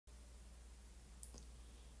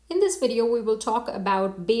In this video, we will talk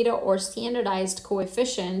about beta or standardized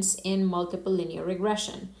coefficients in multiple linear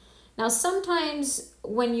regression. Now, sometimes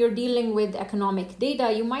when you're dealing with economic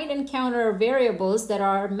data, you might encounter variables that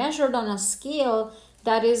are measured on a scale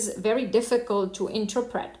that is very difficult to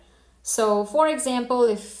interpret. So, for example,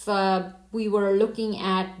 if we were looking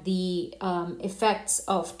at the effects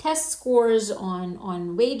of test scores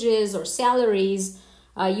on wages or salaries,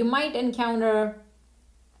 you might encounter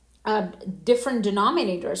different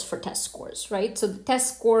denominators for test scores, right? So the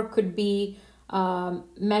test score could be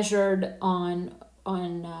measured on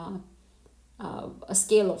a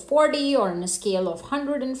scale of 40 or on a scale of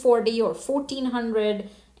 140 or 1400,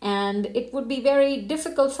 and it would be very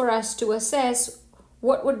difficult for us to assess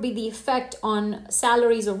what would be the effect on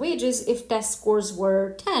salaries or wages if test scores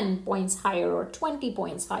were 10 points higher or 20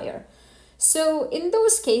 points higher. So in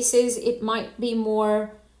those cases, it might make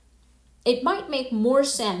more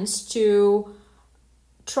sense to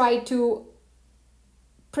try to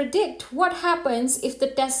predict what happens if the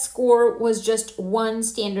test score was just one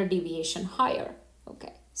standard deviation higher.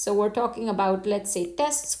 Okay, so we're talking about, let's say,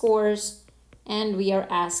 test scores, and we are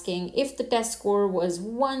asking if the test score was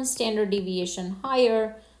one standard deviation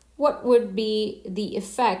higher, what would be the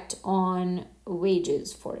effect on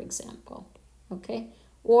wages, for example, okay?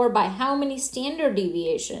 Or by how many standard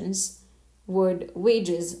deviations would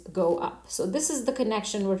wages go up? So this is the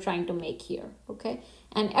connection we're trying to make here, okay?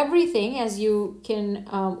 And everything, as you can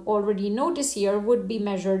already notice here, would be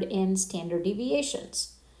measured in standard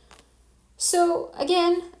deviations. So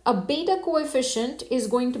again, a beta coefficient is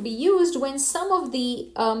going to be used when some of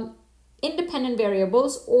the independent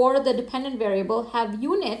variables or the dependent variable have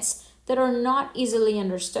units that are not easily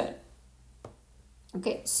understood.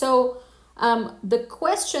 Okay, so the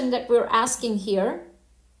question that we're asking here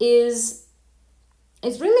is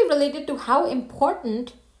really related to how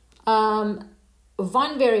important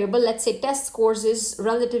one variable, let's say test scores, is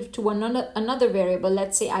relative to another variable,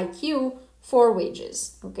 let's say IQ, for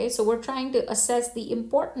wages. Okay, so we're trying to assess the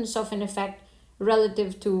importance of an effect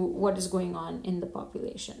relative to what is going on in the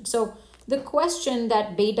population. So the question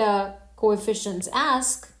that beta coefficients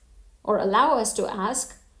ask or allow us to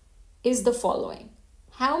ask is the following: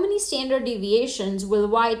 how many standard deviations will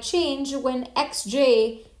Y change when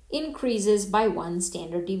xj increases by one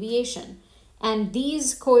standard deviation? And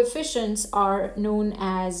these coefficients are known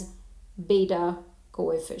as beta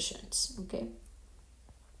coefficients, okay?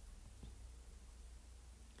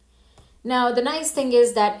 Now, the nice thing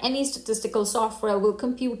is that any statistical software will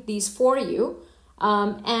compute these for you.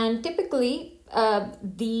 And typically,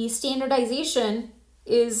 the standardization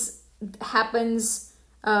happens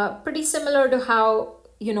pretty similar to how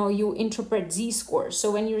you interpret z-scores.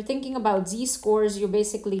 So when you're thinking about z-scores, you're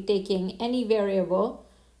basically taking any variable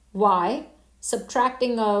y,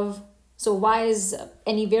 subtracting of, so y is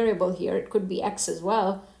any variable here, it could be x as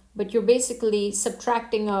well, but you're basically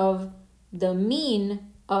subtracting of the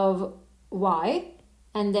mean of y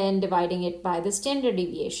and then dividing it by the standard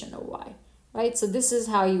deviation of y, right? So this is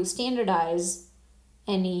how you standardize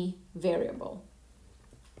any variable.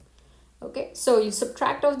 Okay, so you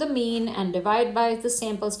subtract of the mean and divide by the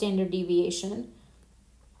sample standard deviation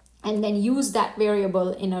and then use that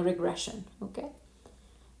variable in a regression, okay?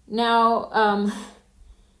 Now,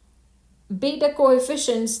 beta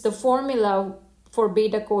coefficients, the formula for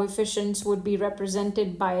beta coefficients would be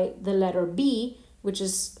represented by the letter B, which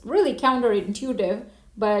is really counterintuitive,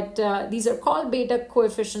 but these are called beta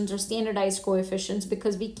coefficients or standardized coefficients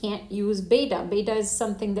because we can't use beta. Beta is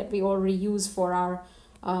something that we already use for our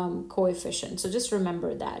coefficient. So just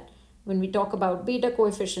remember that. When we talk about beta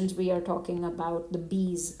coefficients, we are talking about the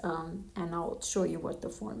B's, and I'll show you what the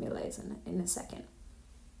formula is in a second.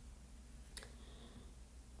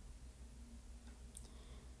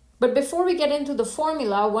 But before we get into the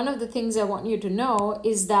formula, one of the things I want you to know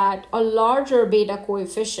is that a larger beta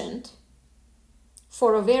coefficient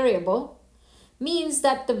for a variable means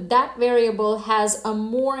that that variable has a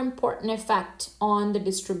more important effect on the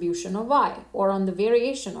distribution of y or on the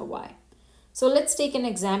variation of y. So let's take an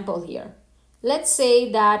example here. Let's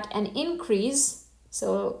say that an increase,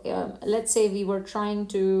 so let's say we were trying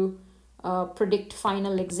to predict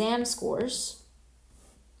final exam scores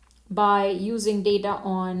by using data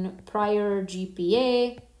on prior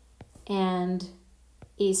GPA and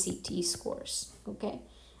ACT scores, okay?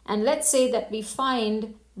 And let's say that we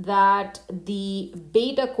find that the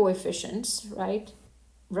beta coefficients, right,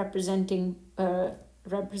 represented by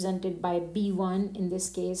B1 in this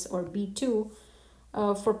case, or B2,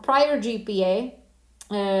 for prior GPA,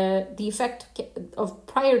 the effect of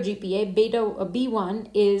prior GPA, beta B1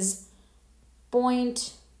 is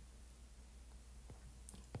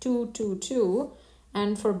 0.222,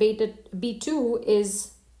 and for beta B2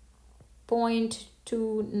 is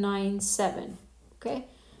 0.297. Okay,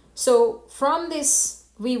 so from this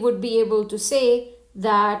we would be able to say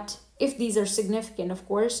that if these are significant, of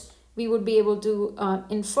course, we would be able to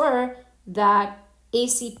infer that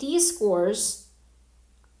ACT scores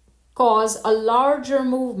cause a larger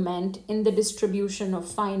movement in the distribution of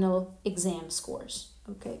final exam scores,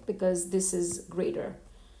 okay, because this is greater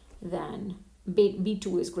than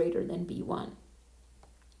B2 is greater than B1.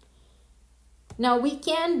 Now we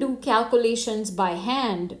can do calculations by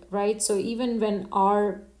hand, right? So even when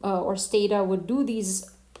R or Stata would do these,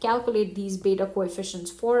 calculate these beta coefficients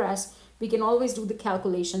for us, we can always do the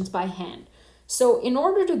calculations by hand. So in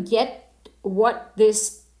order to get what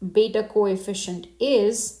this beta coefficient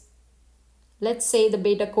is, let's say the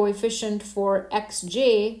beta coefficient for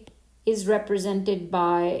xj is represented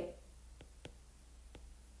by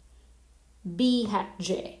b hat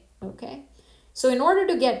j, okay? So in order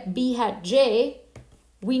to get b hat j,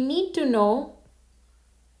 we need to know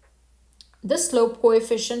the slope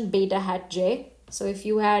coefficient beta hat j. So if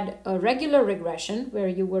you had a regular regression where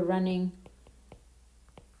you were running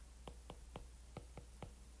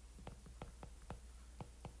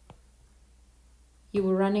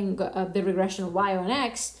the regression of y on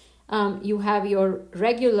x, you have your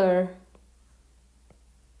regular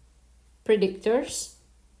predictors,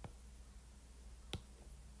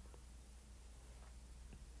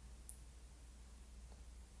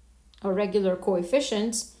 or regular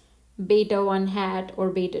coefficients, beta 1 hat or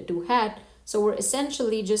beta 2 hat. So we're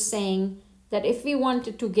essentially just saying that if we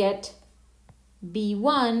wanted to get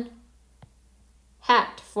B1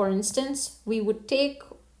 hat, for instance, we would take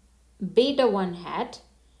beta 1 hat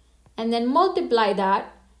and then multiply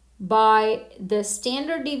that by the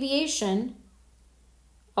standard deviation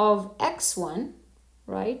of x1,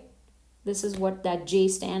 right? This is what that J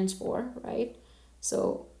stands for, right?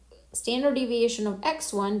 So standard deviation of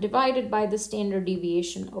x1 divided by the standard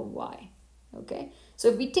deviation of y, okay? So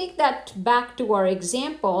if we take that back to our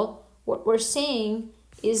example, what we're saying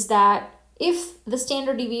is that if the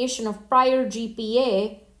standard deviation of prior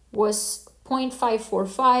GPA was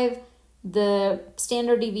 0.545, the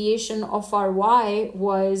standard deviation of our y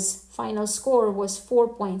was, final score was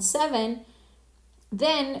 4.7,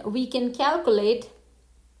 then we can calculate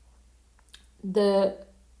the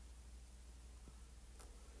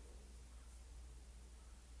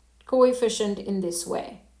coefficient in this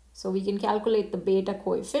way. So we can calculate the beta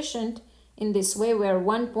coefficient in this way, where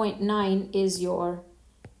 1.9 is your,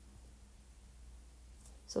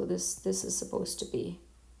 so this is supposed to be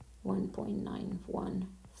 1.915.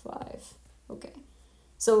 Okay,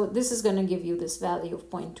 so this is going to give you this value of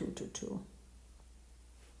 0.222.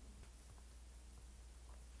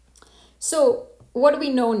 So what do we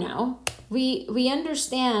know now? We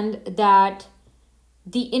understand that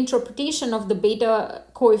the interpretation of the beta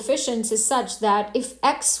coefficients is such that if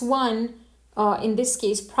x1, in this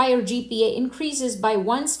case prior GPA, increases by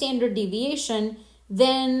 1 standard deviation,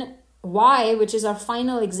 then y, which is our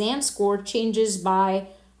final exam score, changes by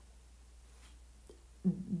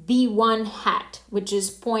B1 hat, which is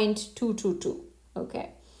 0.222,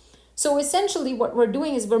 okay? So essentially what we're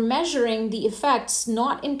doing is we're measuring the effects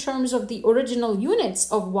not in terms of the original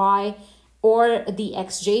units of y or the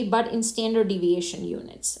xj, but in standard deviation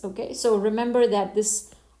units, okay? So remember that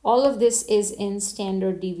all of this is in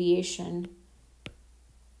standard deviation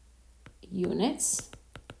units.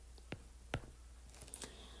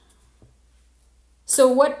 So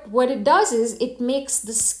what it does is it makes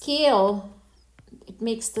the scale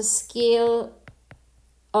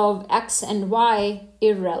of x and y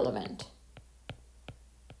irrelevant.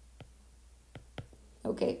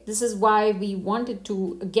 Okay, this is why we wanted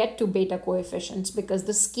to get to beta coefficients, because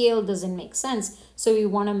the scale doesn't make sense. So we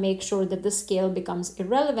want to make sure that the scale becomes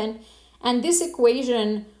irrelevant. And this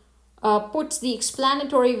equation puts the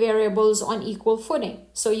explanatory variables on equal footing.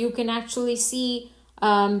 So you can actually see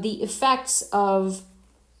the effects of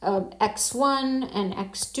x1 and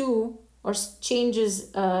x2, or changes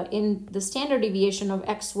in the standard deviation of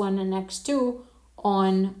x1 and x2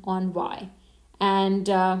 on y. And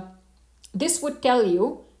this would tell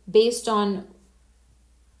you, based on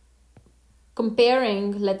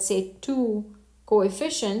comparing, let's say, two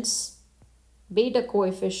coefficients, beta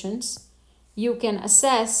coefficients, you can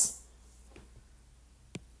assess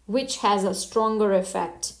which has a stronger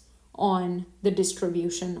effect on the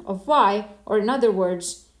distribution of y, or in other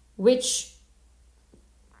words, which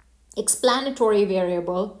explanatory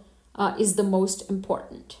variable is the most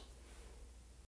important.